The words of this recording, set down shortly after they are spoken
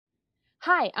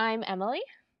Hi, I'm Emily,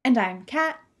 And I'm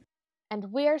Kat,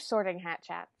 and we're Sorting Hat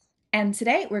Chats. and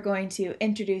today we're going to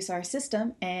introduce our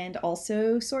system and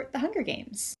also sort the Hunger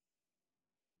Games.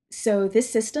 So, this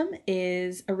system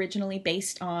is originally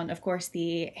based on, of course,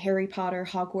 the Harry Potter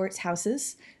Hogwarts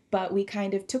houses, but we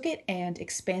kind of took it and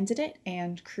expanded it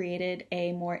and created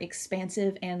a more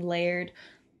expansive and layered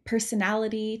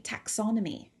personality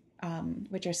taxonomy,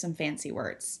 which are some fancy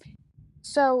words.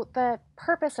 So, the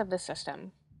purpose of the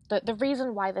system, the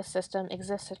reason why this system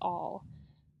exists at all,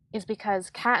 is because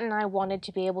Kat and I wanted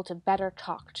to be able to better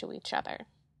talk to each other.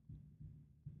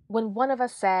 When one of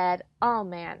us said, "Oh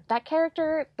man, that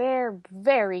character, they're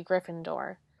very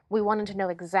Gryffindor," we wanted to know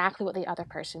exactly what the other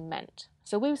person meant.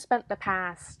 So we've spent the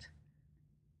past,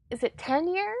 is it 10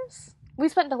 years? We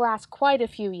spent the last quite a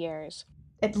few years,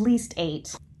 At least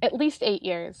 8. at least 8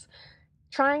 years,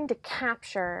 trying to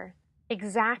capture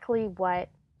exactly what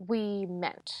we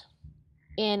meant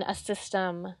in a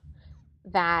system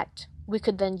that we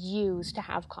could then use to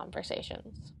have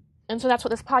conversations. And so that's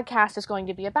what this podcast is going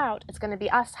to be about. It's going to be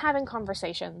us having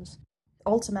conversations.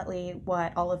 Ultimately,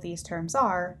 what all of these terms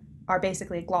are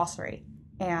basically a glossary.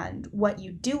 And what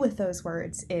you do with those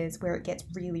words is where it gets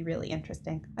really, really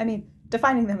interesting. I mean,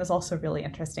 defining them is also really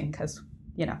interesting because,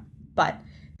 but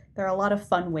there are a lot of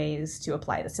fun ways to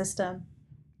apply the system,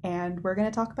 and we're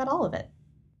going to talk about all of it.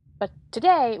 But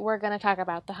today we're going to talk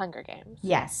about the Hunger Games.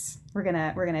 Yes, we're going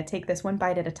to take this one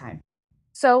bite at a time.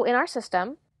 So in our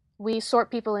system, we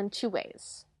sort people in two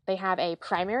ways. They have a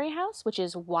primary house, which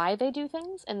is why they do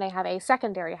things, and they have a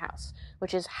secondary house,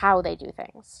 which is how they do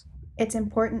things. It's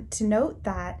important to note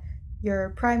that your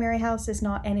primary house is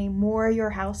not any more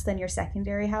your house than your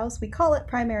secondary house. We call it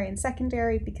primary and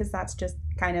secondary because that's just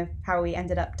kind of how we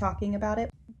ended up talking about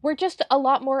it. We're just a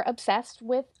lot more obsessed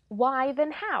with why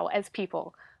than how as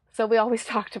people. So we always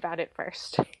talked about it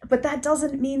first. But that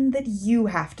doesn't mean that you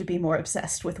have to be more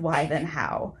obsessed with why than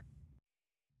how.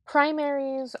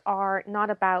 Primaries are not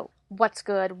about what's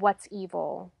good, what's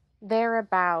evil. They're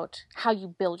about how you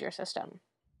build your system.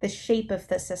 The shape of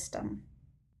the system.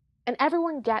 And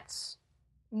everyone gets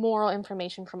moral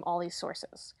information from all these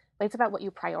sources. But it's about what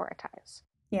you prioritize.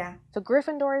 Yeah. So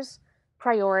Gryffindors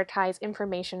prioritize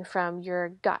information from your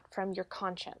gut, from your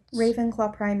conscience.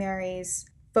 Ravenclaw primaries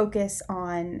focus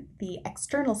on the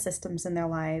external systems in their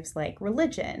lives, like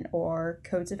religion or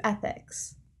codes of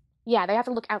ethics. Yeah, they have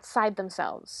to look outside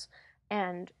themselves,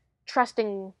 and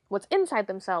trusting what's inside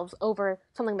themselves over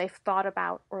something they've thought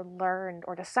about or learned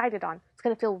or decided on, it's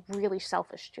going to feel really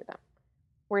selfish to them.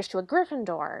 Whereas to a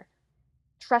Gryffindor,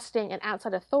 trusting an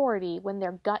outside authority when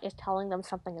their gut is telling them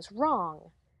something is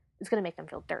wrong is going to make them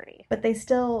feel dirty. But they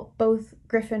still, both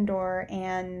Gryffindor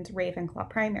and Ravenclaw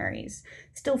primaries,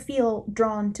 still feel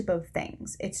drawn to both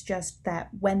things. It's just that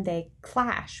when they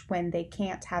clash, when they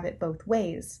can't have it both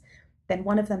ways, then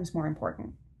one of them's more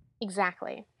important.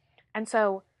 Exactly. And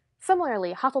so,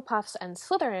 similarly, Hufflepuffs and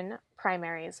Slytherin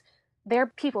primaries, they're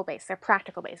people-based, they're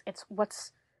practical-based. It's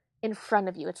what's in front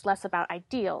of you. It's less about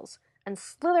ideals. And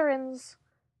Slytherins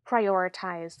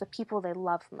prioritize the people they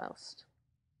love most.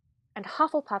 And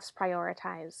Hufflepuffs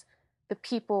prioritize the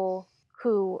people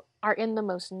who are in the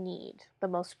most need, the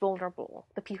most vulnerable,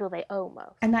 the people they owe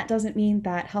most. And that doesn't mean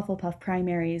that Hufflepuff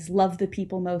primaries love the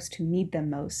people most who need them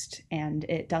most. And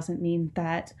it doesn't mean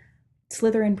that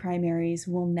Slytherin primaries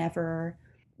will never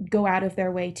go out of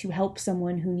their way to help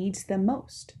someone who needs them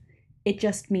most. It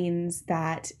just means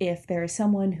that if there's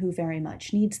someone who very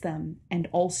much needs them and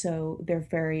also their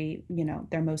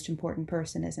their most important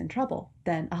person is in trouble,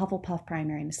 then a Hufflepuff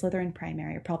primary and a Slytherin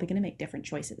primary are probably going to make different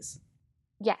choices.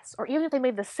 Yes, or even if they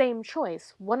made the same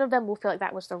choice, one of them will feel like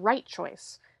that was the right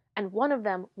choice, and one of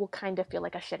them will kind of feel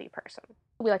like a shitty person.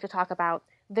 We like to talk about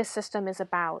this system is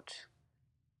about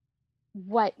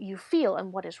what you feel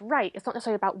and what is right. It's not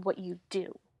necessarily about what you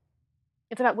do.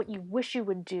 It's about what you wish you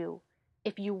would do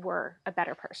if you were a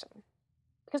better person.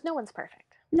 Because no one's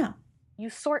perfect. No. You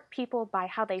sort people by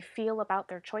how they feel about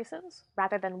their choices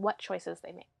rather than what choices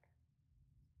they make.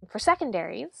 For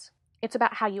secondaries, it's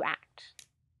about how you act.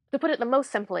 To put it the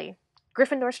most simply,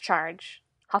 Gryffindors charge,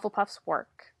 Hufflepuffs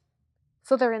work,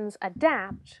 Slytherins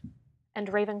adapt, and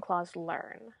Ravenclaws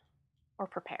learn or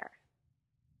prepare.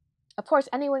 Of course,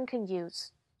 anyone can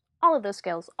use all of those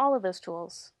skills, all of those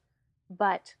tools,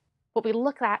 but what we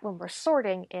look at when we're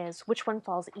sorting is which one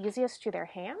falls easiest to their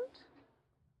hand,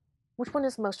 which one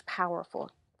is most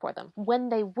powerful for them. When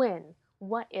they win,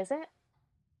 what is it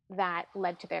that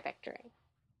led to their victory?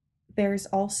 There's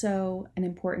also an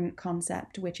important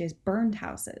concept, which is burned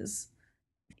houses.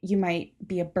 You might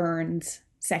be a burned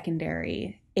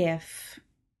secondary if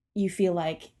you feel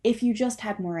like if you just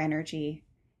had more energy,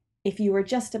 If you were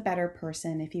just a better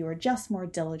person, if you were just more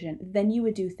diligent, then you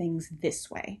would do things this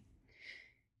way.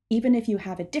 Even if you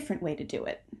have a different way to do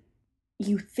it,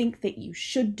 you think that you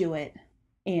should do it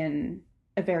in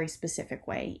a very specific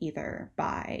way, either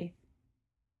by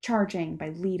charging, by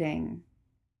leading,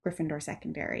 Gryffindor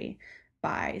secondary,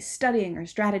 by studying or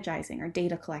strategizing or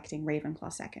data collecting,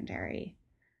 Ravenclaw secondary,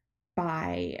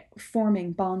 by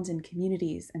forming bonds in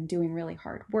communities and doing really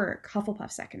hard work,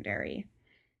 Hufflepuff secondary,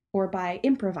 or by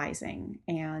improvising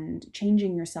and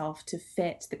changing yourself to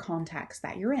fit the context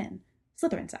that you're in,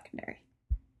 Slytherin secondary.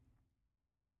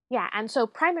 Yeah, and so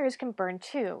primaries can burn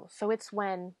too. So it's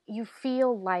when you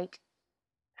feel like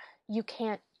you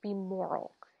can't be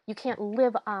moral. You can't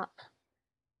live up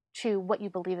to what you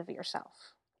believe of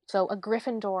yourself. So a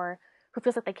Gryffindor who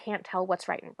feels like they can't tell what's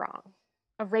right and wrong.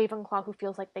 A Ravenclaw who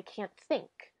feels like they can't think.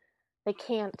 They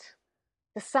can't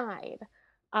decide.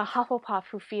 A Hufflepuff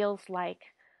who feels like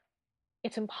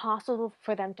it's impossible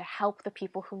for them to help the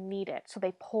people who need it, so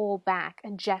they pull back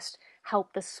and just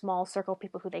help the small circle of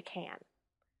people who they can.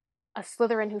 A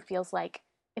Slytherin who feels like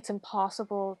it's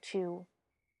impossible to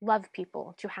love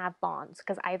people, to have bonds,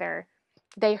 because either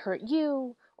they hurt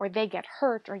you, or they get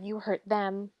hurt, or you hurt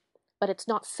them, but it's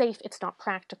not safe, it's not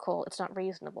practical, it's not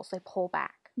reasonable, so they pull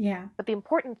back. Yeah. But the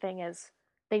important thing is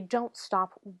they don't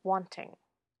stop wanting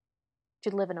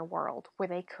to live in a world where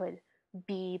they could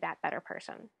be that better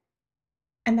person.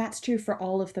 And that's true for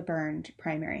all of the burned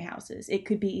primary houses. It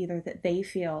could be either that they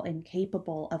feel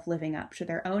incapable of living up to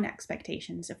their own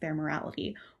expectations of their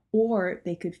morality, or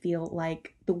they could feel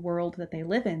like the world that they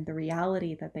live in, the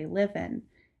reality that they live in,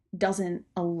 doesn't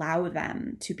allow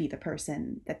them to be the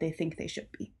person that they think they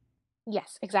should be.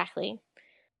 Yes, exactly.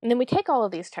 And then we take all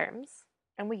of these terms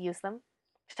and we use them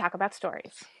to talk about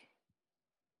stories.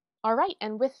 All right,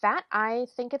 and with that, I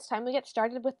think it's time we get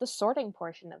started with the sorting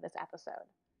portion of this episode.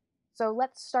 So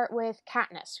let's start with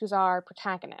Katniss, who's our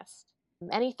protagonist.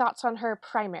 Any thoughts on her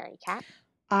primary, Kat?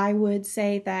 I would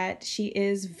say that she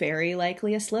is very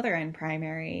likely a Slytherin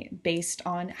primary based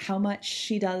on how much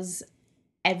she does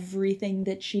everything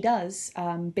that she does,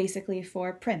 basically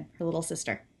for Prim, her little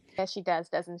sister. Yes, she does,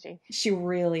 doesn't she? She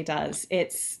really does.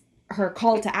 It's her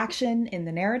call to action in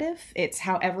the narrative. It's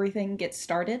how everything gets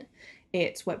started.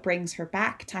 It's what brings her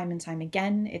back time and time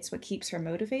again. It's what keeps her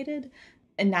motivated.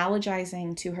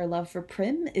 Analogizing to her love for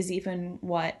Prim is even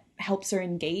what helps her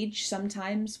engage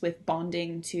sometimes with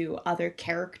bonding to other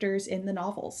characters in the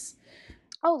novels.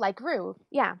 Oh, like Rue,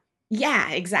 yeah. Yeah,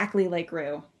 exactly like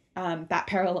Rue. That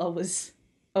parallel was,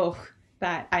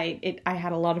 I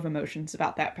had a lot of emotions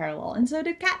about that parallel, and so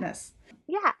did Katniss.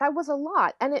 Yeah, that was a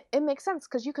lot. And it makes sense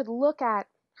because you could look at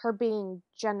her being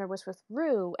generous with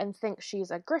Rue and think she's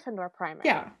a Gryffindor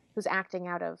primary who's acting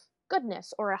out of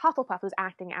goodness, or a Hufflepuff who's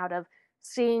acting out of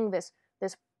seeing this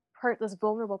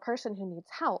vulnerable person who needs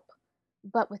help.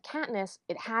 But with Katniss,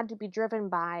 it had to be driven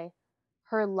by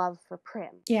her love for Prim.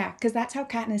 Yeah, because that's how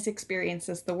Katniss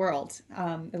experiences the world.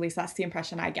 At least that's the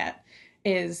impression I get,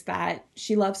 is that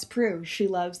she loves Prue. She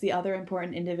loves the other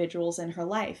important individuals in her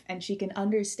life, and she can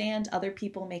understand other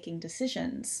people making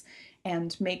decisions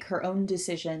and make her own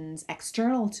decisions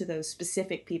external to those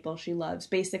specific people she loves,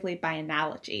 basically by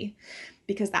analogy,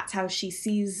 because that's how she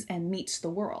sees and meets the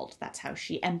world. That's how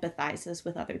she empathizes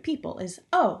with other people, is,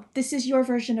 oh, this is your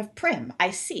version of Prim, I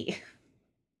see.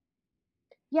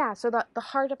 Yeah, so the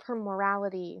heart of her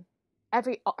morality,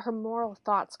 her moral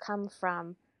thoughts come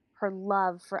from her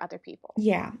love for other people.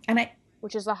 Yeah,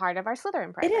 which is the heart of our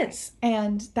Slytherin primary. It is,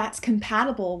 and that's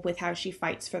compatible with how she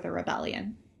fights for the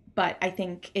rebellion. But I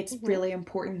think it's really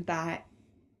important that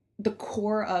the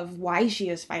core of why she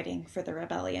is fighting for the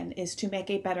rebellion is to make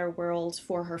a better world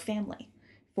for her family,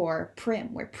 for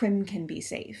Prim, where Prim can be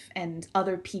safe, and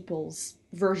other people's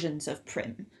versions of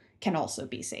Prim can also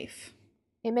be safe.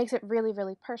 It makes it really,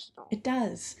 really personal. It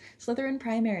does. Slytherin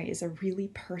primary is a really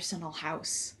personal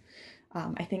house.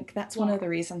 I think that's one of the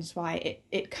reasons why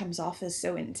it comes off as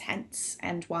so intense,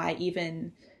 and why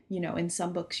even, in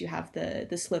some books you have the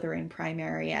Slytherin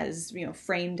primary as,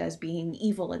 framed as being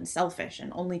evil and selfish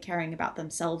and only caring about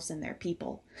themselves and their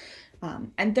people.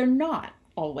 And they're not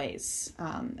always,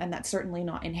 and that's certainly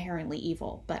not inherently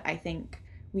evil, but I think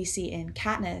we see in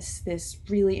Katniss this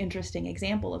really interesting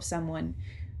example of someone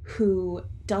who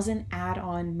doesn't add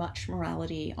on much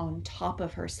morality on top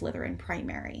of her Slytherin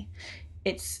primary.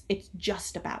 It's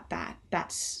just about that.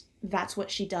 That's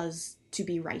what she does to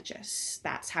be righteous.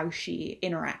 That's how she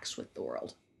interacts with the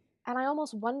world. And I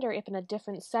almost wonder if in a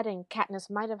different setting, Katniss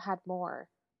might have had more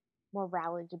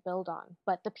morality to build on.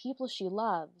 But the people she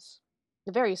loves,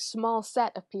 the very small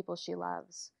set of people she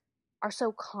loves, are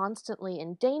so constantly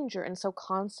in danger and so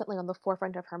constantly on the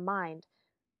forefront of her mind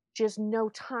She has no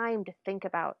time to think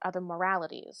about other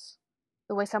moralities.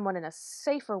 The way someone in a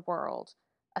safer world,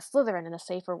 a Slytherin in a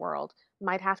safer world,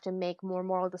 might have to make more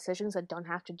moral decisions that don't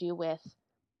have to do with,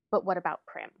 but what about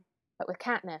Prim? But with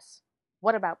Katniss,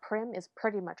 what about Prim is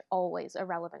pretty much always a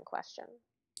relevant question.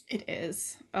 It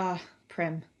is.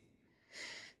 Prim.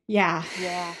 Yeah.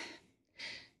 Yeah.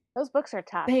 Those books are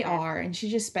tough. They man. are, and she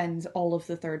just spends all of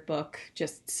the third book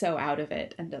just so out of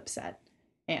it and upset.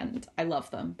 And I love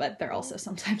them, but they're also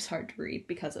sometimes hard to read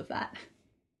because of that.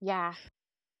 Yeah.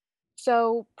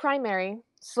 So, primary,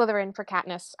 Slytherin for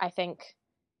Katniss, I think.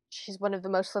 She's one of the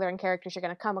most Slytherin characters you're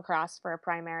going to come across for a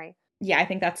primary. Yeah, I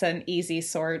think that's an easy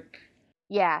sort.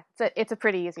 Yeah, it's a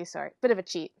pretty easy sort. Bit of a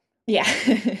cheat. Yeah.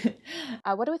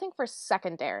 What do we think for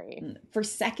secondary? For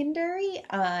secondary,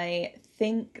 I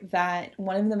think that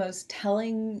one of the most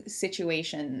telling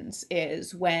situations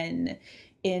is when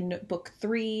in book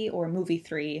 3 or movie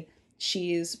 3,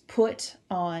 she's put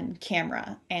on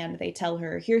camera and they tell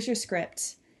her, here's your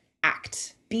script,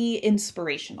 act, be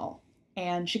inspirational.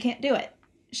 And she can't do it.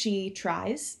 She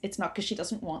tries. It's not because she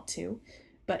doesn't want to,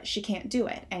 but she can't do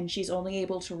it. And she's only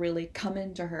able to really come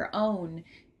into her own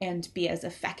and be as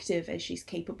effective as she's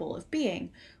capable of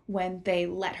being when they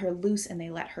let her loose and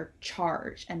they let her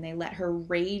charge and they let her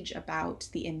rage about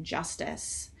the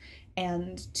injustice.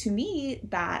 And to me,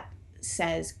 that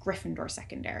says Gryffindor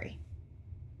secondary.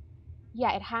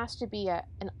 Yeah, it has to be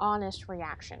an honest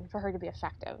reaction for her to be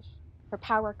effective. Her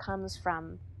power comes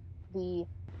from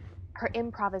her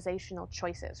improvisational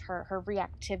choices, her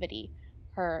reactivity,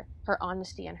 her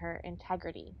honesty and her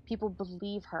integrity. People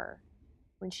believe her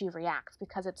when she reacts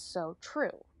because it's so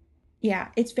true. Yeah,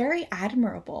 it's very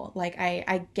admirable. Like,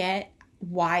 I get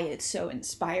why it's so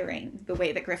inspiring, the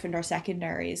way that Gryffindor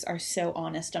secondaries are so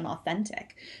honest and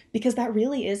authentic, because that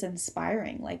really is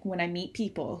inspiring. Like, when I meet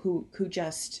people who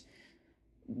just,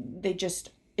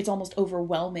 it's almost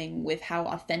overwhelming with how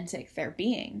authentic they're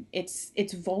being.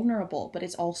 It's vulnerable, but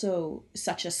it's also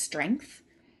such a strength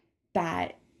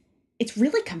that it's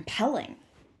really compelling.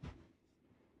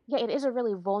 Yeah, it is a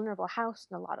really vulnerable house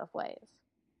in a lot of ways.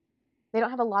 They don't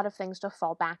have a lot of things to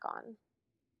fall back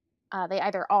on. They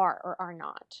either are or are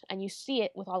not. And you see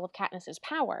it with all of Katniss's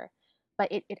power,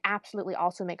 but it absolutely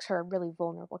also makes her a really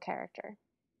vulnerable character.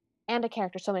 And a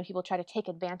character so many people try to take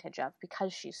advantage of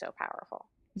because she's so powerful.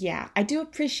 Yeah, I do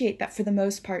appreciate that for the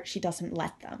most part she doesn't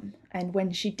let them. And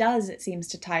when she does, it seems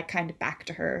to tie kind of back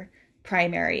to her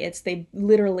primary. It's they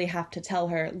literally have to tell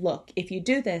her, look, if you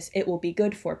do this, it will be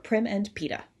good for Prim and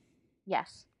Peeta.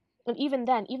 Yes. And even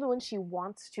then, even when she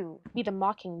wants to be the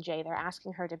Mockingjay they're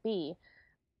asking her to be,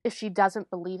 if she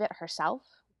doesn't believe it herself,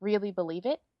 really believe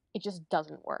it, it just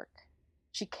doesn't work.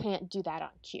 She can't do that on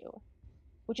cue.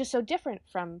 Which is so different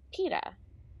from Peeta,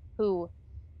 who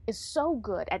is so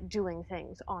good at doing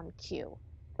things on cue,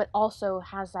 but also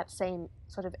has that same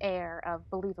sort of air of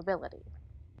believability.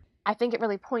 I think it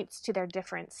really points to their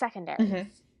different secondaries. Mm-hmm.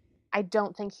 I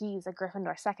don't think he's a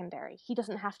Gryffindor secondary. He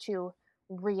doesn't have to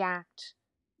react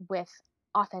with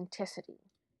authenticity.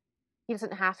 He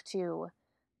doesn't have to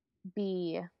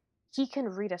be... He can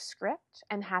read a script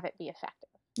and have it be effective.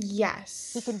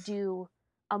 Yes. He can do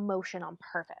emotion on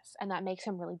purpose, and that makes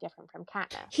him really different from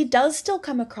Katniss. He does still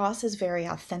come across as very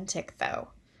authentic, though.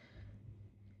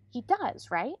 He does,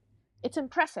 right? It's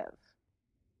impressive.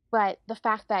 But the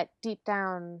fact that deep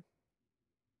down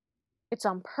it's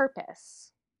on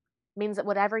purpose means that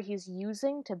whatever he's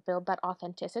using to build that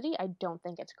authenticity, I don't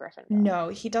think it's Gryffindor. No,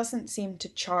 he doesn't seem to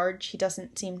charge. He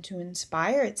doesn't seem to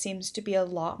inspire. It seems to be a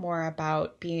lot more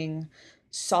about being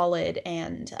solid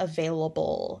and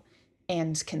available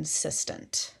and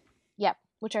consistent. Yep,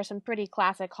 which are some pretty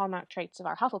classic hallmark traits of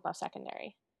our Hufflepuff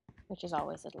secondary, which is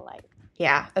always a delight.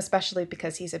 Yeah, especially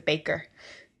because he's a baker.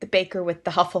 The baker with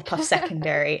the Hufflepuff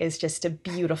secondary is just a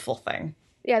beautiful thing.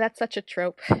 Yeah, that's such a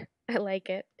trope. I like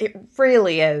it. It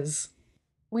really is.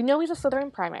 We know he's a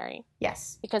Slytherin primary.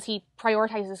 Yes. Because he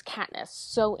prioritizes Katniss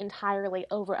so entirely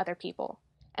over other people.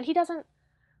 And he doesn't...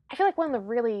 I feel like one of the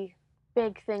really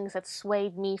big things that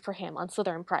swayed me for him on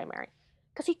Slytherin primary,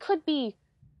 because he could be...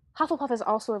 Hufflepuff is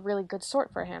also a really good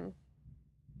sort for him,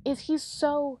 is he's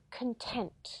so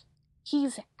content.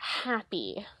 He's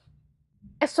happy.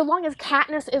 So long as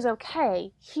Katniss is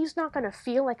okay, he's not going to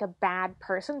feel like a bad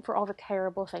person for all the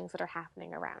terrible things that are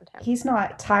happening around him. He's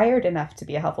not tired enough to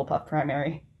be a Hufflepuff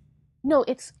primary. No,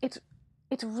 it's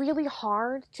really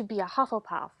hard to be a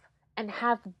Hufflepuff and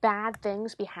have bad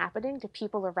things be happening to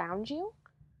people around you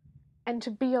and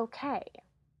to be okay.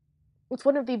 It's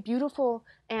one of the beautiful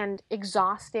and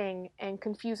exhausting and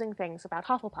confusing things about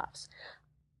Hufflepuffs.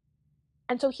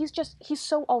 And so he's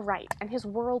so all right, and his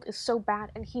world is so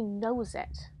bad, and he knows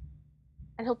it.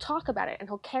 And he'll talk about it, and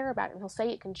he'll care about it, and he'll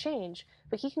say it can change,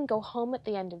 but he can go home at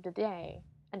the end of the day,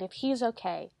 and if he's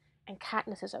okay, and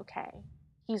Katniss is okay,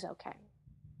 he's okay.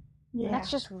 Yeah. And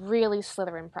that's just really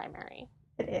Slytherin primary.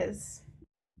 It is.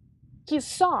 He's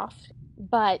soft,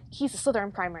 but he's a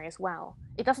Slytherin primary as well.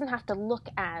 It doesn't have to look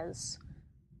as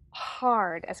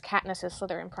hard as Katniss's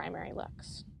Slytherin primary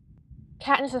looks.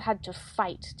 Katniss has had to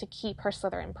fight to keep her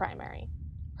Slytherin primary.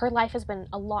 Her life has been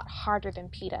a lot harder than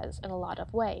Peeta's in a lot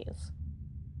of ways.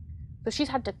 So she's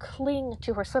had to cling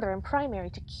to her Slytherin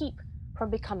primary to keep from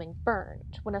becoming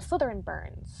burned. When a Slytherin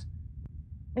burns,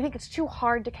 they think it's too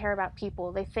hard to care about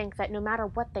people. They think that no matter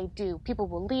what they do, people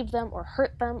will leave them or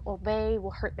hurt them, or they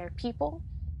will hurt their people.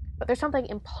 But there's something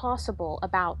impossible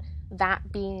about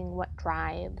that being what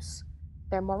drives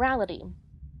their morality.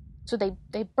 So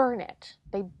they burn it.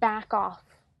 They back off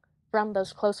from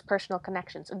those close personal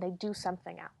connections, and they do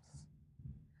something else.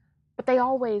 But they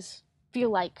always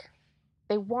feel like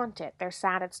they want it. They're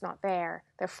sad it's not there.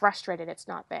 They're frustrated it's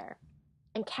not there.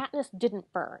 And Katniss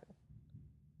didn't burn.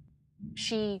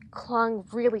 She clung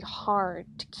really hard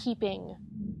to keeping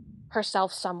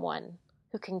herself someone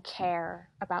who can care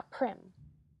about Prim.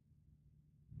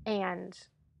 And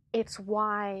it's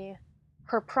why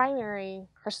her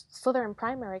Slytherin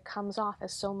primary comes off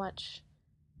as so much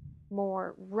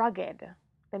more rugged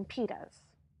than Peeta's.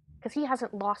 Because he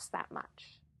hasn't lost that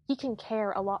much. He can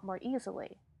care a lot more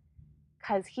easily.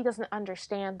 Because he doesn't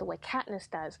understand the way Katniss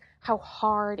does how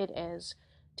hard it is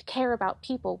to care about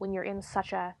people when you're in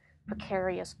such a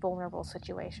precarious, vulnerable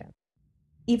situation.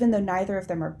 Even though neither of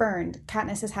them are burned,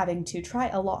 Katniss is having to try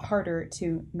a lot harder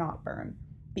to not burn,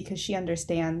 because she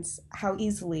understands how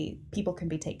easily people can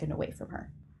be taken away from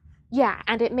her. Yeah,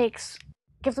 and it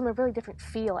gives them a really different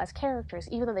feel as characters,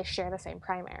 even though they share the same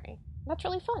primary. That's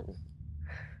really fun.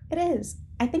 It is.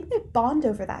 I think they bond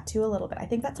over that too a little bit. I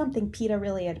think that's something Peeta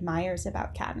really admires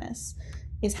about Katniss,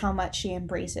 is how much she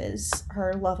embraces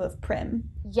her love of Prim.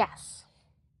 Yes.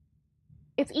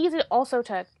 It's easy also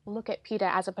to look at Peeta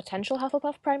as a potential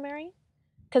Hufflepuff primary,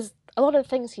 because a lot of the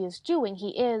things he is doing, he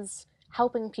is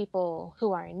helping people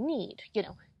who are in need. You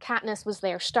know, Katniss was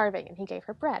there starving and he gave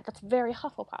her bread. That's very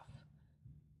Hufflepuff.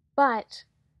 But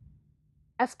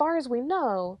as far as we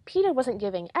know, Peeta wasn't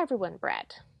giving everyone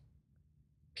bread.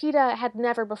 Peeta had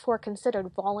never before considered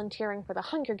volunteering for the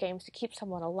Hunger Games to keep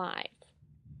someone alive.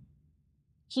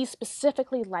 He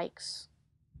specifically likes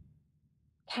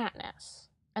Katniss,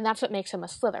 and that's what makes him a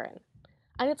Slytherin.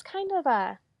 And it's kind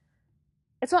of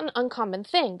it's not an uncommon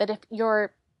thing that if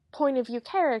your point of view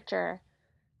character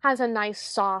has a nice,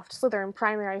 soft Slytherin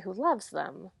primary who loves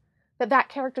them, that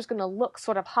character's going to look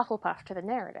sort of Hufflepuff to the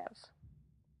narrative.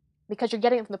 Because you're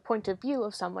getting it from the point of view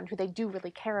of someone who they do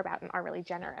really care about and are really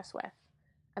generous with.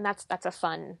 And that's a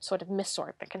fun sort of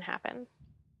missort that can happen.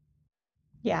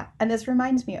 Yeah, and this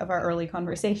reminds me of our early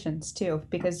conversations, too,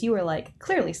 because you were like,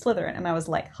 clearly Slytherin, and I was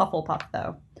like, Hufflepuff,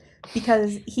 though.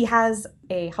 Because he has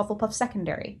a Hufflepuff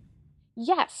secondary.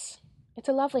 Yes, it's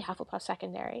a lovely Hufflepuff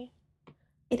secondary.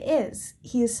 It is.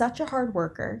 He is such a hard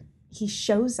worker. He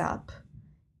shows up.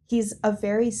 He's a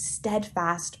very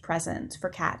steadfast presence for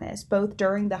Katniss, both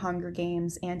during the Hunger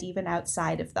Games and even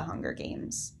outside of the Hunger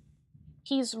Games.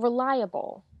 He's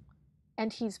reliable,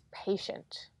 and he's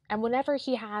patient. And whenever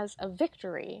he has a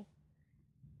victory,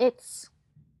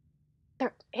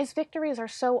 his victories are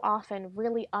so often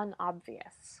really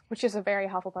unobvious, which is a very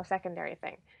Hufflepuff secondary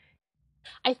thing.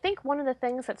 I think one of the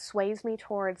things that sways me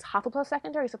towards Hufflepuff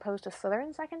secondary as opposed to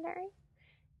Slytherin secondary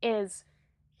is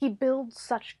he builds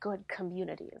such good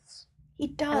communities. He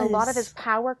does. And a lot of his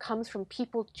power comes from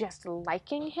people just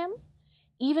liking him,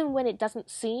 even when it doesn't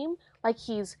seem like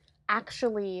he's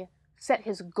actually set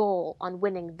his goal on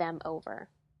winning them over.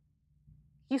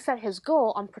 He set his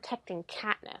goal on protecting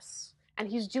Katniss, and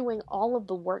he's doing all of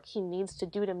the work he needs to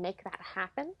do to make that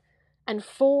happen, and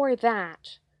for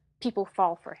that, people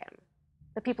fall for him.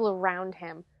 The people around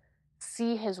him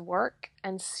see his work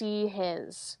and see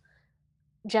his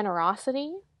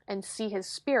generosity and see his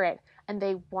spirit, and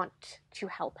they want to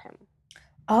help him.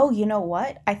 Oh, you know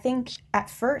what? I think at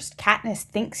first Katniss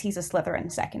thinks he's a Slytherin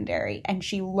secondary, and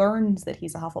she learns that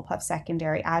he's a Hufflepuff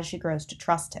secondary as she grows to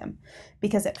trust him.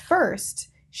 Because at first,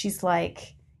 she's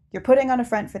like, you're putting on a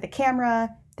front for the camera,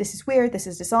 this is weird, this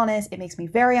is dishonest, it makes me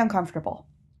very uncomfortable.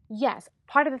 Yes,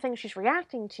 part of the thing she's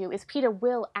reacting to is Peeta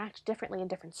will act differently in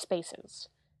different spaces.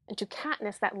 And to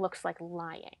Katniss, that looks like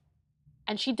lying.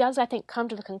 And she does, I think, come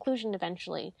to the conclusion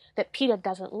eventually that Peeta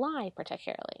doesn't lie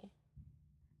particularly.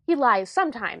 He lies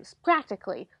sometimes,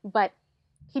 practically, but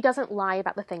he doesn't lie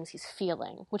about the things he's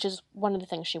feeling, which is one of the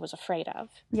things she was afraid of.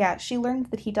 Yeah, she learned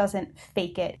that he doesn't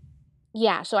fake it.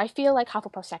 Yeah, so I feel like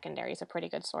Hufflepuff secondary is a pretty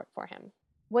good sort for him.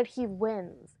 when he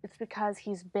wins, it's because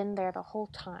he's been there the whole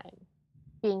time,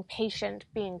 being patient,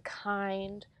 being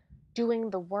kind, doing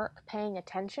the work, paying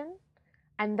attention,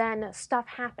 and then stuff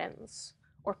happens,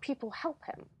 or people help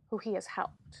him who he has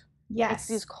helped. Yes. It's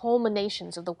these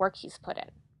culminations of the work he's put in.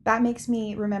 That makes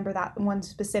me remember that one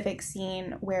specific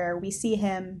scene where we see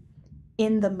him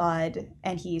in the mud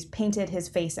and he's painted his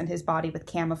face and his body with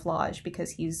camouflage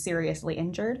because he's seriously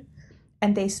injured.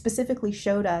 And they specifically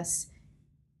showed us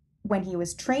when he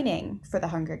was training for the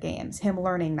Hunger Games, him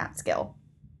learning that skill.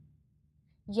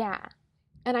 Yeah.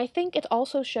 And I think it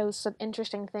also shows some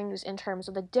interesting things in terms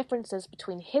of the differences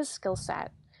between his skill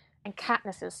set and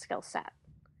Katniss's skill set.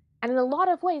 And in a lot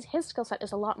of ways, his skill set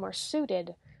is a lot more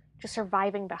suited to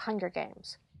surviving the Hunger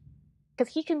Games,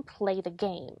 because he can play the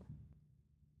game.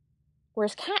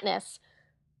 Whereas Katniss,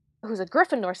 who's a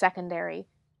Gryffindor secondary,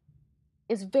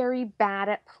 is very bad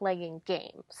at playing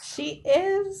games. She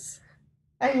is.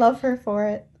 I love her for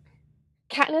it.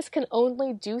 Katniss can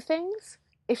only do things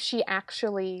if she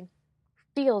actually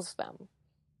feels them.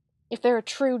 If they're a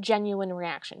true, genuine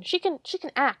reaction. She can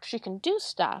act, she can do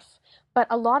stuff, but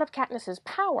a lot of Katniss's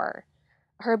power,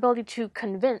 her ability to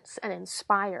convince and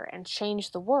inspire and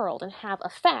change the world and have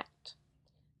effect,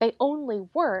 they only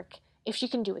work if she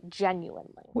can do it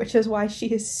genuinely. Which is why she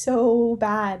is so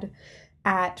bad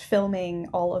at filming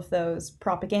all of those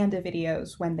propaganda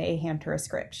videos when they hand her a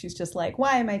script. She's just like,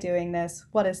 why am I doing this?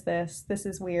 What is this? This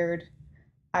is weird.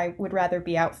 I would rather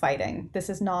be out fighting. This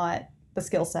is not the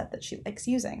skill set that she likes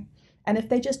using. And if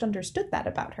they just understood that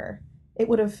about her, it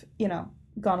would have,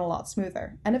 gone a lot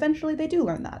smoother. And eventually they do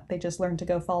learn that. They just learn to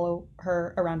go follow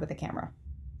her around with a camera.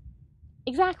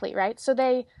 Exactly, right? So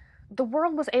the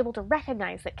world was able to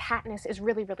recognize that Katniss is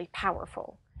really, really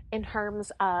powerful in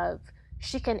terms of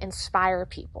she can inspire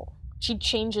people. She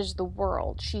changes the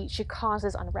world. She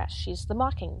causes unrest. She's the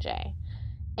Mockingjay.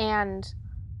 And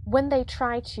when they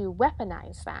try to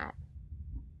weaponize that,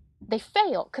 they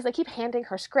fail because they keep handing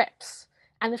her scripts.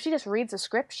 And if she just reads a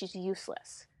script, she's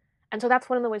useless. And so that's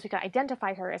one of the ways we can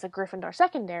identify her as a Gryffindor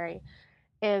secondary,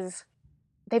 is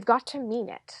they've got to mean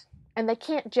it. And they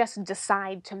can't just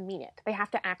decide to mean it. They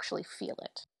have to actually feel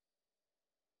it.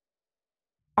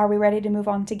 Are we ready to move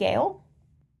on to Gale?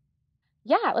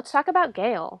 Yeah, let's talk about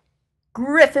Gale.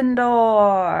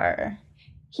 Gryffindor!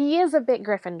 He is a bit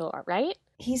Gryffindor, right?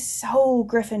 He's so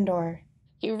Gryffindor.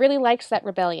 He really likes that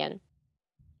rebellion.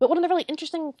 But one of the really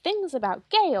interesting things about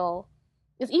Gale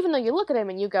is even though you look at him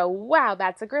and you go, wow,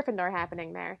 that's a Gryffindor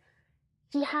happening there,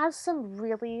 he has some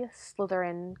really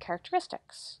Slytherin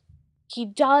characteristics. He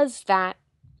does that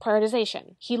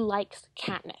prioritization. He likes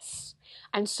Katniss.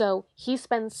 And so he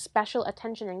spends special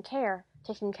attention and care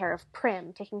taking care of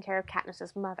Prim, taking care of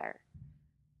Katniss's mother.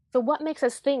 So what makes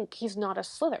us think he's not a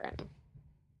Slytherin?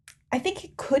 I think he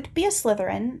could be a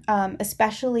Slytherin,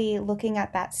 especially looking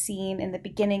at that scene in the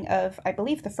beginning of, I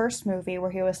believe, the first movie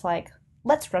where he was like,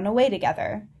 let's run away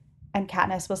together. And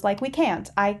Katniss was like, we can't.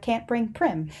 I can't bring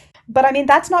Prim. But I mean,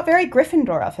 that's not very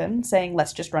Gryffindor of him, saying,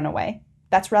 let's just run away.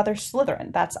 That's rather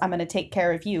Slytherin. That's, I'm going to take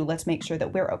care of you. Let's make sure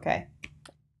that we're okay.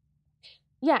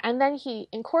 Yeah, and then he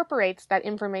incorporates that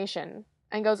information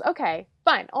and goes, okay,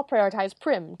 fine, I'll prioritize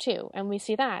Prim too. And we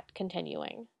see that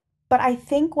continuing. But I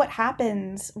think what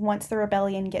happens once the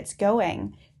rebellion gets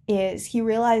going is he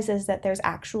realizes that there's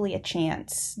actually a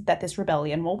chance that this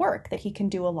rebellion will work, that he can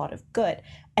do a lot of good.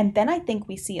 And then I think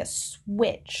we see a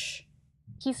switch.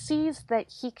 He sees that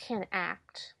he can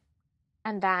act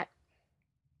and that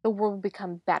the world will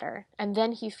become better, and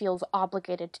then he feels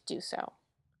obligated to do so.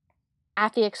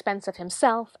 At the expense of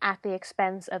himself, at the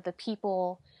expense of the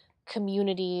people,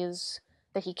 communities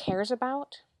that he cares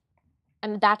about.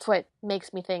 And that's what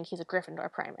makes me think he's a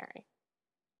Gryffindor primary.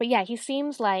 But yeah, he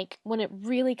seems like when it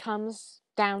really comes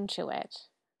down to it,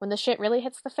 when the shit really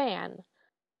hits the fan,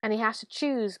 and he has to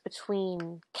choose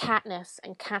between Katniss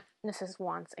and Katniss's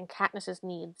wants and Katniss's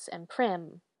needs and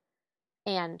Prim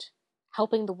and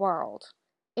helping the world,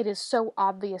 it is so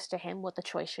obvious to him what the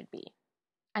choice should be.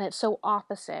 And it's so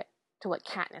opposite to what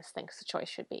Katniss thinks the choice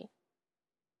should be.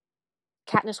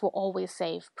 Katniss will always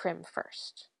save Prim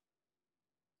first.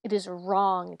 It is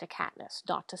wrong to Katniss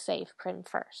not to save Prim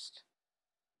first.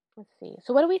 Let's see.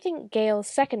 So what do we think Gale's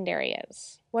secondary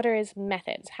is? What are his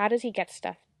methods? How does he get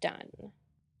stuff done?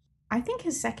 I think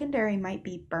his secondary might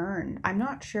be burn. I'm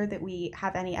not sure that we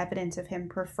have any evidence of him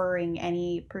preferring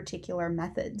any particular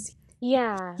methods.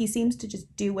 Yeah. He seems to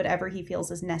just do whatever he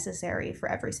feels is necessary for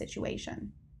every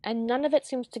situation. And none of it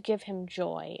seems to give him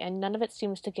joy, and none of it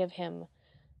seems to give him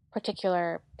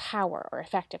particular power or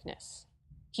effectiveness.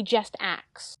 He just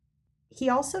acts. He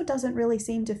also doesn't really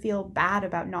seem to feel bad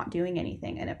about not doing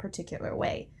anything in a particular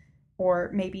way.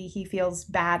 or maybe he feels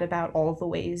bad about all the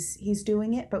ways he's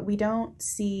doing it, but we don't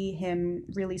see him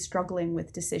really struggling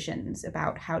with decisions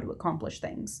about how to accomplish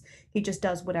things. He just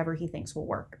does whatever he thinks will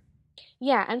work.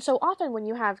 Yeah, and so often when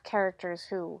you have characters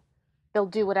who they'll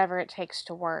do whatever it takes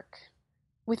to work,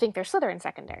 we think they're Slytherin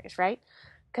secondaries, right?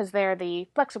 Because they're the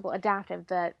flexible, adaptive,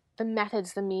 the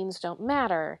methods, the means don't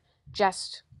matter,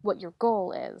 just what your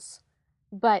goal is.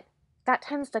 But that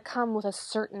tends to come with a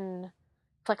certain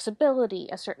flexibility,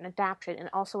 a certain adaptation, and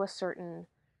also a certain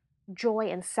joy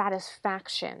and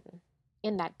satisfaction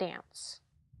in that dance.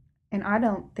 And I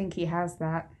don't think he has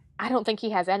that. I don't think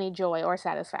he has any joy or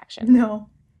satisfaction.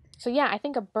 No. So yeah, I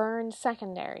think a burned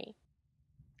secondary.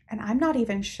 And I'm not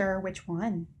even sure which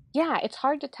one. Yeah, it's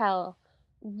hard to tell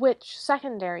which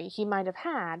secondary he might have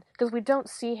had because we don't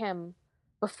see him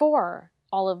before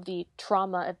all of the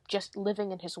trauma of just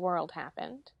living in his world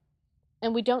happened.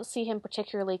 And we don't see him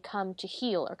particularly come to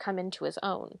heal or come into his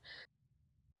own.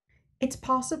 It's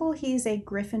possible he's a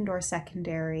Gryffindor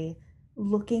secondary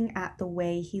looking at the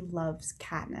way he loves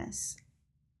Katniss.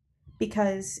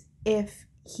 Because if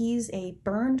he's a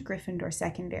burned Gryffindor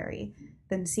secondary,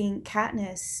 then seeing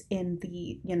Katniss in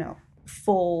the,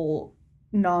 full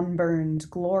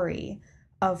non-burned glory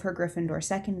of her Gryffindor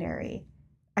secondary,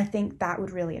 I think that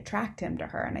would really attract him to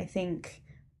her. And I think,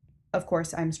 of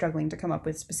course, I'm struggling to come up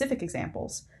with specific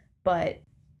examples, but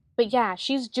yeah,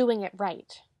 she's doing it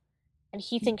right. And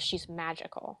he thinks she's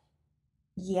magical.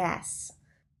 yes.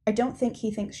 I don't think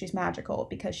he thinks she's magical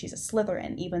because she's a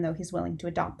Slytherin, even though he's willing to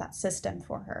adopt that system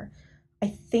for her. I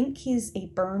think he's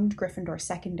a burned Gryffindor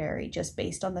secondary just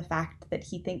based on the fact that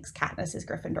he thinks Katniss's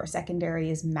Gryffindor secondary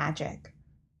is magic.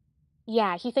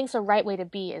 Yeah, he thinks the right way to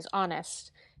be is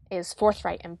honest, is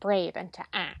forthright and brave, and to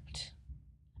act.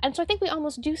 And so I think we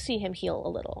almost do see him heal a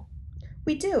little.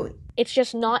 We do. It's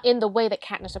just not in the way that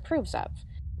Katniss approves of.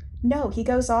 No, he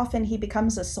goes off and he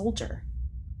becomes a soldier.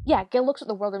 Yeah, Gil looks at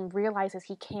the world and realizes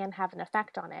he can have an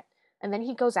effect on it, and then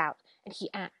he goes out and he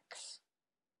acts.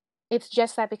 It's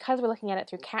just that because we're looking at it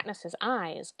through Katniss's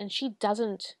eyes, and she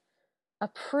doesn't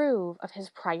approve of his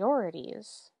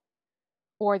priorities,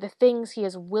 or the things he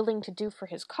is willing to do for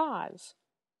his cause,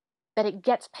 that it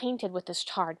gets painted with this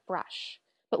tarred brush.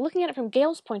 But looking at it from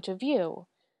Gale's point of view,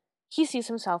 he sees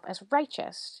himself as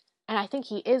righteous, and I think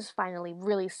he is finally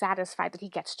really satisfied that he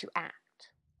gets to act.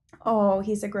 Oh,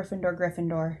 he's a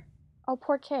Gryffindor. Oh,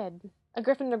 poor kid. A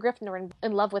Gryffindor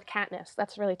in love with Katniss.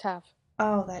 That's really tough.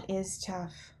 Oh, that is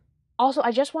tough. Also,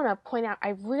 I just want to point out, I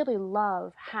really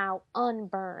love how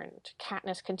unburned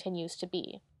Katniss continues to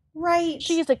be. Right.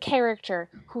 She is a character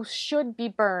who should be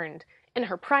burned. In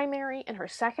her primary, in her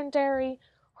secondary,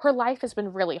 her life has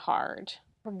been really hard.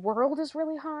 Her world is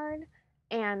really hard,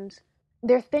 and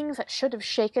there are things that should have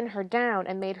shaken her down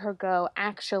and made her go,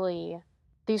 actually,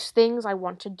 these things I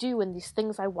want to do and these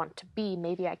things I want to be,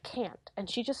 maybe I can't. And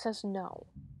she just says no.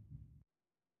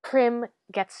 Prim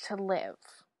gets to live.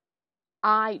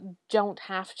 I don't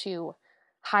have to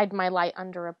hide my light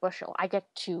under a bushel. I get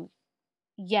to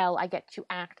yell, I get to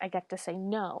act, I get to say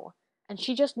no. And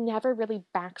she just never really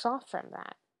backs off from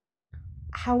that.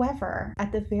 However,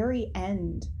 at the very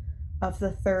end of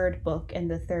the third book and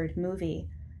the third movie,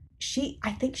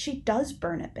 I think she does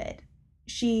burn a bit.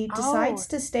 She decides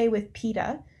to stay with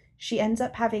Peeta. She ends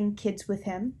up having kids with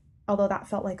him, although that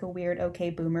felt like a weird okay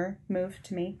boomer move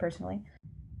to me, personally.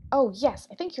 Oh, yes,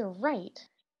 I think you're right.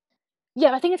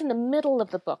 Yeah, I think it's in the middle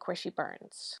of the book where she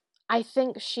burns. I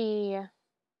think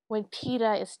when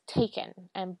Peeta is taken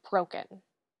and broken,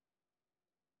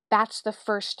 that's the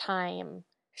first time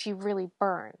she really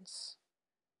burns.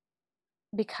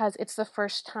 Because it's the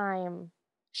first time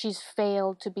she's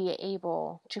failed to be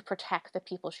able to protect the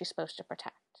people she's supposed to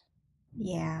protect.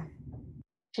 Yeah.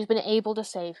 She's been able to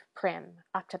save Prim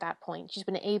up to that point. She's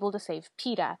been able to save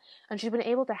Peeta, and she's been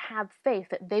able to have faith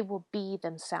that they will be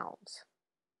themselves.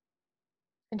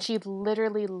 And she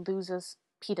literally loses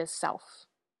Peeta's self.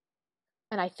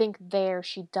 And I think there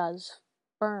she does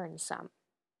burn some.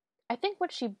 I think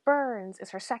what she burns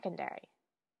is her secondary.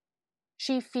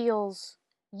 She feels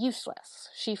useless.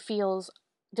 She feels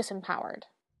disempowered.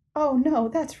 Oh no,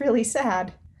 that's really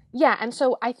sad. Yeah, and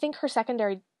so I think her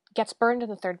secondary gets burned in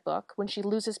the third book when she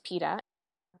loses Peeta,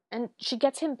 and she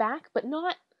gets him back, but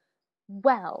not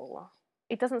well.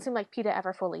 It doesn't seem like Peeta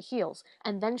ever fully heals,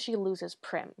 and then she loses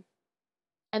Prim.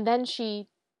 And then she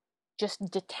just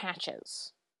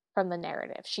detaches from the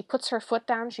narrative. She puts her foot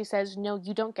down, she says, no,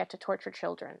 you don't get to torture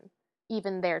children,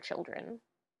 even their children,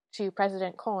 to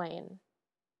President Coin.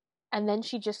 And then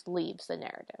she just leaves the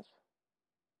narrative.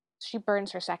 She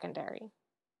burns her secondary.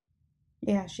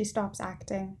 Yeah, she stops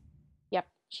acting. Yep,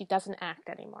 she doesn't act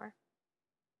anymore.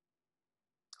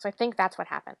 So I think that's what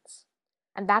happens.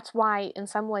 And that's why, in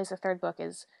some ways, the third book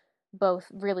is both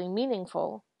really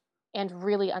meaningful and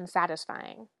really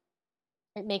unsatisfying.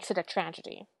 It makes it a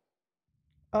tragedy.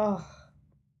 Oh,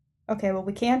 okay, well,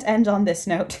 we can't end on this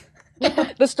note.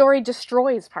 The story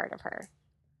destroys part of her.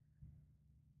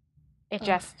 It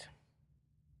just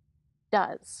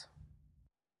does.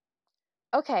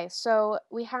 Okay, so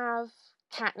we have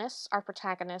Katniss, our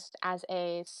protagonist, as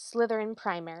a Slytherin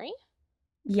primary.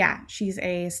 Yeah, she's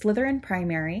a Slytherin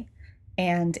primary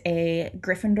and a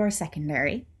Gryffindor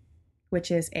secondary,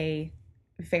 which is a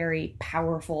very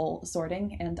powerful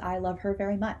sorting, and I love her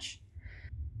very much.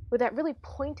 With that really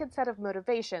pointed set of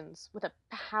motivations with a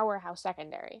powerhouse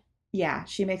secondary. Yeah,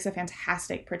 she makes a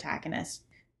fantastic protagonist.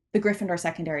 The Gryffindor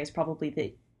secondary is probably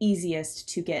the easiest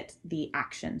to get the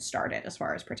action started as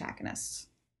far as protagonists.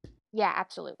 Yeah,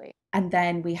 absolutely. And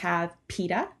then we have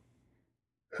Peeta,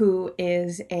 who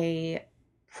is a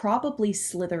probably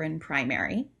Slytherin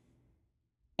primary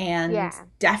and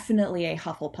definitely a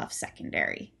Hufflepuff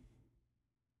secondary.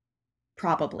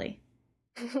 Probably.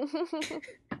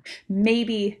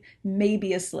 maybe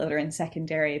a Slytherin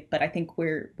secondary, but I think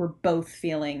we're both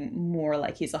feeling more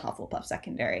like he's a Hufflepuff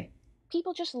secondary.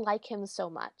 People just like him so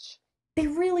much. They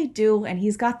really do, and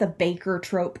he's got the Baker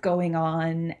trope going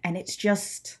on, and it's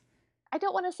just... I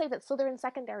don't want to say that Slytherin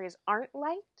secondaries aren't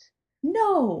liked.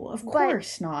 No, of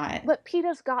course not. But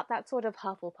Peeta's got that sort of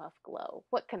Hufflepuff glow.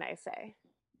 What can I say?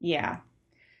 Yeah.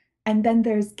 And then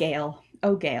there's Gale.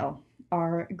 Oh, Gale.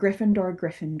 Our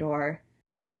Gryffindor.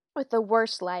 With the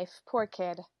worst life. Poor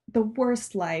kid. The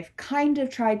worst life. Kind of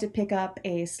tried to pick up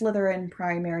a Slytherin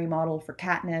primary model for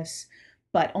Katniss,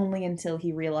 but only until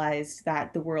he realized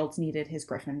that the world needed his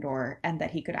Gryffindor and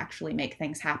that he could actually make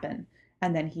things happen.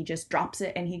 And then he just drops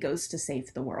it and he goes to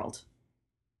save the world.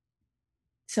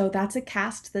 So that's a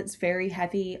cast that's very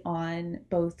heavy on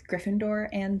both Gryffindor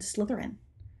and Slytherin,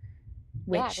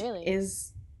 which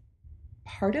is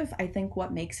part of, I think,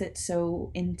 what makes it so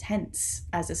intense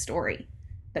as a story,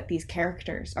 that these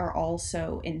characters are all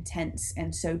so intense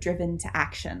and so driven to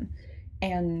action.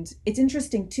 And it's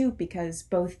interesting, too, because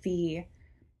both the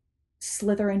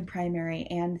Slytherin primary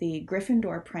and the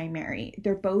Gryffindor primary,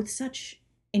 they're both such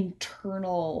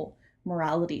internal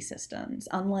morality systems,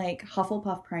 unlike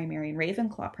Hufflepuff primary and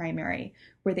Ravenclaw primary,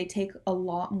 where they take a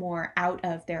lot more out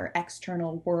of their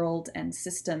external world and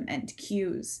system and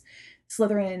cues.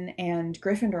 Slytherin and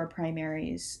Gryffindor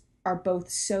primaries are both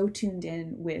so tuned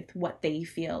in with what they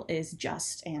feel is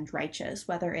just and righteous,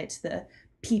 whether it's the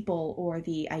people or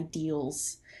the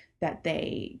ideals that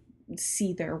they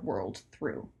see their world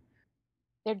through.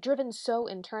 They're driven so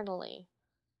internally,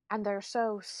 and they're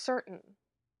so certain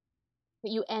that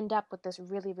you end up with this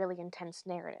really, really intense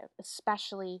narrative,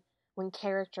 especially when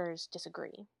characters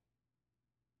disagree.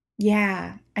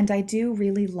 Yeah, and I do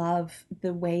really love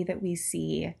the way that we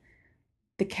see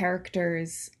the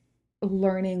characters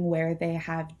learning where they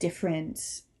have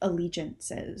different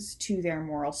allegiances to their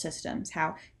moral systems,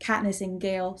 how Katniss and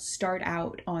Gale start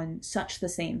out on such the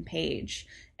same page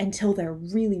until they're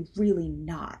really, really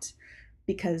not,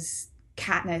 because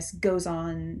Katniss goes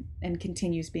on and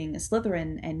continues being a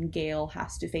Slytherin, and Gale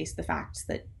has to face the fact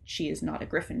that she is not a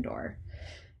Gryffindor,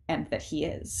 and that he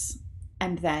is.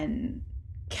 And then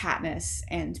Katniss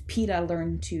and Peeta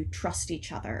learn to trust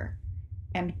each other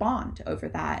and bond over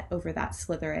that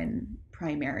Slytherin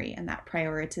primary and that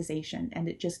prioritization, and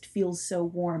it just feels so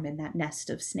warm in that nest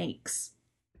of snakes.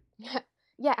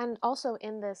 Yeah, and also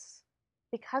in this,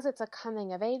 because it's a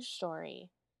coming of age story,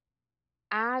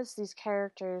 as these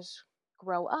characters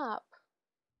grow up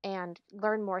and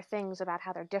learn more things about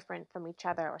how they're different from each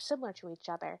other or similar to each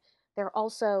other,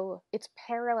 it's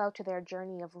parallel to their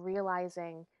journey of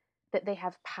realizing that they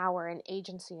have power and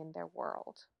agency in their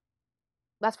world.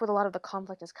 That's where a lot of the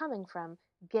conflict is coming from.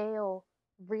 Gale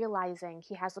realizing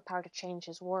he has the power to change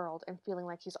his world and feeling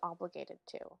like he's obligated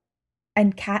to.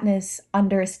 And Katniss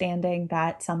understanding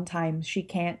that sometimes she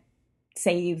can't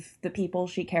save the people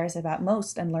she cares about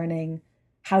most, and learning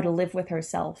how to live with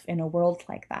herself in a world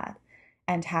like that,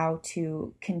 and how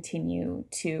to continue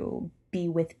to be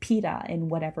with Peeta in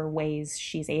whatever ways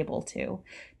she's able to,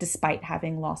 despite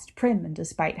having lost Prim and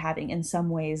despite having in some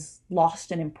ways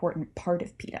lost an important part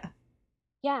of Peeta.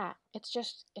 Yeah, it's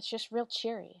just real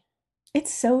cheery.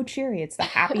 It's so cheery. It's the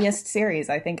happiest series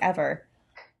I think ever.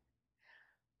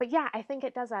 But yeah, I think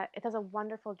it does a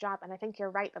wonderful job, and I think you're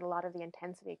right that a lot of the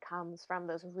intensity comes from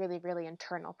those really, really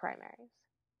internal primaries.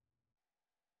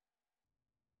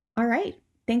 All right.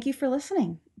 Thank you for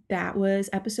listening. That was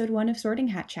episode 1 of Sorting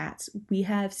Hat Chats. We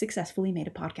have successfully made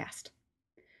a podcast.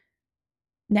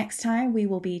 Next time, we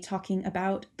will be talking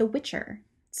about The Witcher.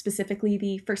 specifically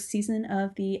the first season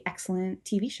of the excellent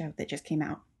TV show that just came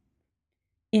out.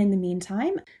 In the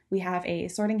meantime, we have a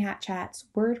Sorting Hat Chats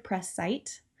WordPress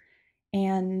site,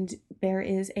 and there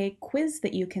is a quiz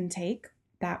that you can take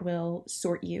that will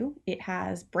sort you. It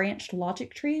has branched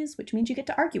logic trees, which means you get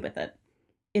to argue with it.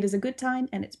 It is a good time,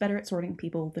 and it's better at sorting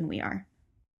people than we are.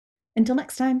 Until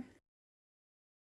next time.